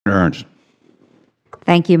Ernst.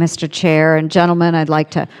 Thank you, Mr. Chair. And gentlemen, I'd like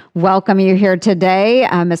to welcome you here today.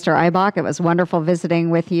 Mr. Eibach, it was wonderful visiting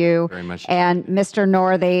with you. Very much. And Mr.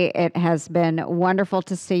 Northey, it has been wonderful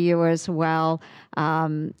to see you as well.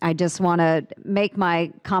 I just want to make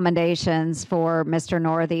my commendations for Mr.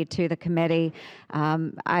 Northey to the committee.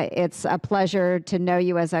 It's a pleasure to know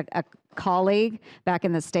you as a colleague back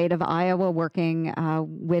in the state of Iowa, working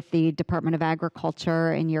with the Department of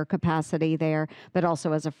Agriculture in your capacity there, but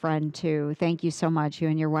also as a friend too. Thank you so much. You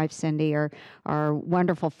and your wife Cindy are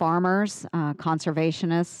wonderful farmers,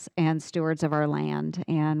 conservationists, and stewards of our land,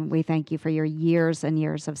 and we thank you for your years and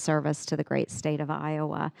years of service to the great state of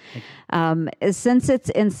Iowa. Since its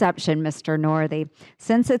inception, Mr. Northey,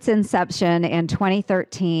 since its inception in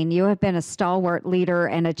 2013, you have been a stalwart leader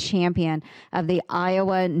and a champion of the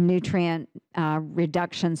Iowa nutrient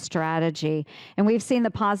reduction strategy. And we've seen the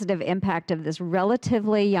positive impact of this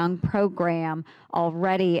relatively young program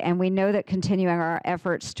already, and we know that continuing our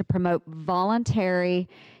efforts to promote voluntary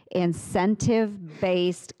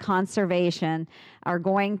incentive-based conservation are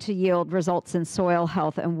going to yield results in soil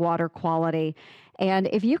health and water quality. And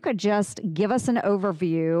if you could just give us an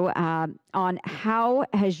overview on how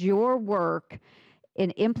has your work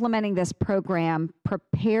in implementing this program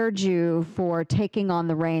prepared you for taking on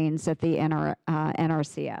the reins at the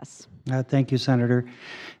NRCS? Thank you, Senator.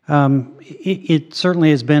 It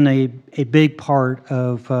certainly has been a big part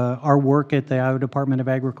of our work at the Iowa Department of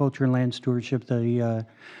Agriculture and Land Stewardship the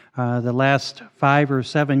last 5 or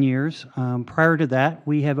 7 years. Prior to that,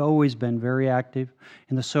 we have always been very active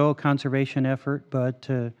in the soil conservation effort, but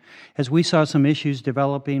as we saw some issues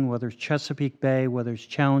developing, whether it's Chesapeake Bay, whether it's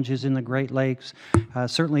challenges in the Great Lakes,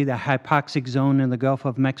 certainly the hypoxic zone in the Gulf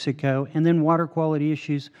of Mexico, and then water quality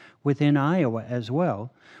issues within Iowa as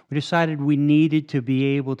well, we decided we needed to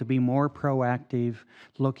be able to be more proactive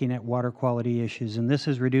looking at water quality issues, and this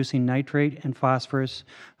is reducing nitrate and phosphorus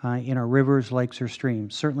in our rivers, lakes, or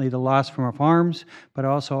streams. Certainly the loss from our farms, but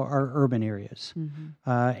also our urban areas.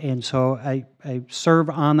 And so I serve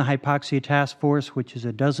on the Hypoxia Task Force, which is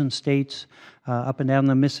a dozen states up and down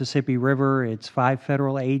the Mississippi River. It's 5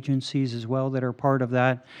 federal agencies as well that are part of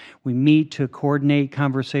that. We meet to coordinate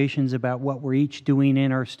conversations about what we're each doing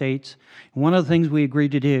in our states. And one of the things we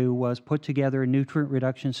agreed to do was put together a nutrient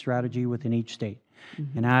reduction strategy within each state.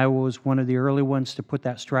 And Iowa was one of the early ones to put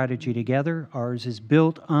that strategy together. Ours is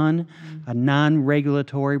built on a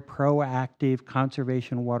non-regulatory, proactive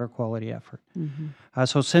conservation water quality effort.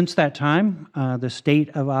 So since that time, the state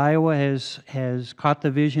of Iowa has caught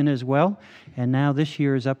the vision as well, and now this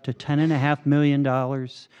year is up to $10.5 million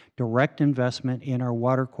direct investment in our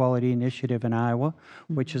water quality initiative in Iowa,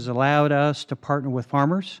 which has allowed us to partner with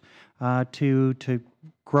farmers to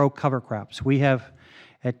grow cover crops. We have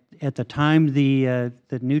at the time the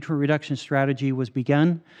nutrient reduction strategy was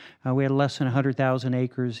begun, we had less than 100,000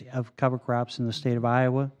 acres of cover crops in the state of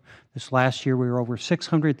Iowa. This last year we were over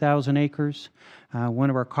 600,000 acres.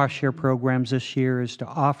 One of our cost share programs this year is to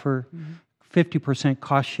offer 50%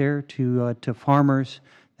 cost share to farmers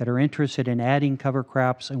that are interested in adding cover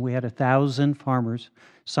crops, and we had 1,000 farmers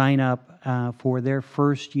sign up for their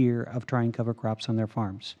first year of trying cover crops on their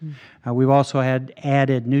farms. We've also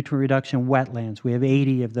added nutrient reduction wetlands. We have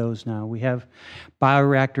 80 of those now. We have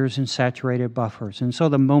bioreactors and saturated buffers. And so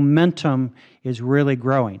the momentum is really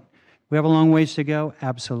growing. We have a long ways to go?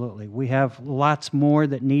 Absolutely. We have lots more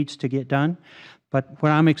that needs to get done. But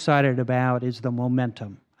what I'm excited about is the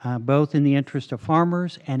momentum. Both in the interest of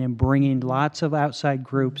farmers and in bringing lots of outside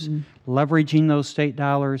groups, leveraging those state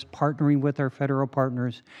dollars, partnering with our federal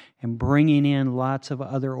partners, and bringing in lots of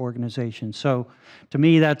other organizations. So to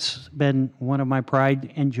me, that's been one of my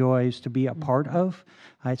pride and joys to be a part of.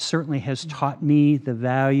 It certainly has taught me the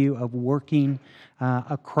value of working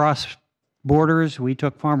across borders. We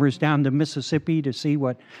took farmers down to Mississippi to see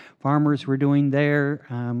what farmers were doing there.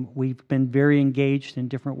 We've been very engaged in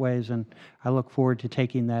different ways, and I look forward to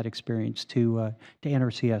taking that experience to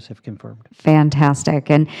NRCS if confirmed. Fantastic.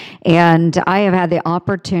 And I have had the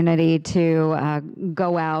opportunity to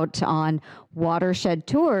go out on watershed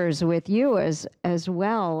tours with you as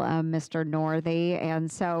well, Mr. Northey.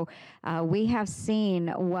 And so we have seen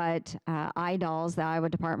what IDALS, the Iowa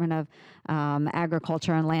Department of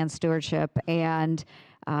Agriculture and Land Stewardship, and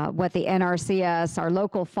what the NRCS, our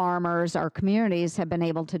local farmers, our communities have been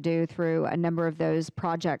able to do through a number of those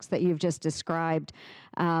projects that you've just described.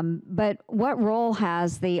 But what role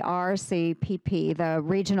has the RCPP, the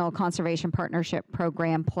Regional Conservation Partnership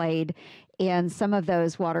Program, played in some of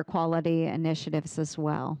those water quality initiatives as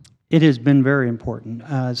well? It has been very important.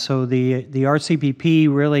 So the RCPP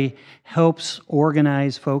really helps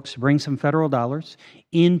organize folks, bring some federal dollars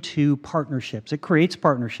into partnerships. It creates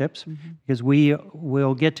partnerships because we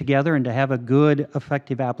will get together, and to have a good,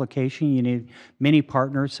 effective application, you need many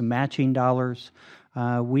partners, some matching dollars.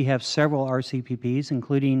 We have several RCPPs,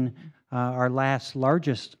 including our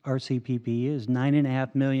largest RCPP is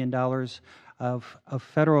 $9.5 million of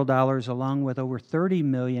federal dollars, along with over $30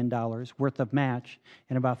 million worth of match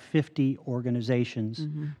in about 50 organizations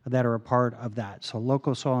that are a part of that. So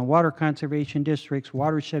local soil and water conservation districts,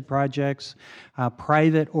 watershed projects,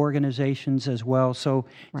 private organizations as well. So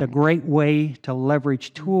it's a great way to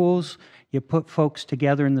leverage tools. You put folks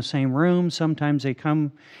together in the same room. Sometimes they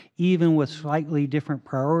come even with slightly different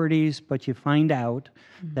priorities, but you find out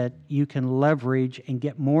that you can leverage and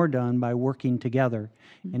get more done by working together.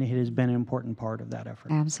 And it has been an important part of that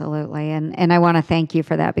effort. Absolutely. And I want to thank you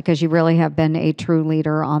for that, because you really have been a true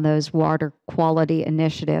leader on those water quality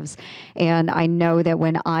initiatives. And I know that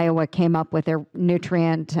when Iowa came up with their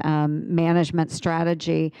nutrient management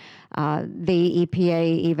strategy, the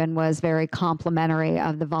EPA even was very complimentary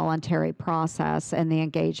of the voluntary process and the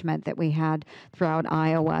engagement that we had throughout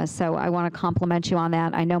Iowa. So I want to compliment you on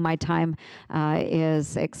that. I know my time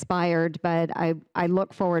is expired, but I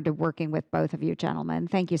look forward to working with both of you gentlemen.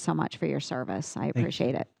 Thank you so much for your service. I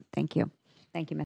appreciate it. Thank you. Thank you, Mr.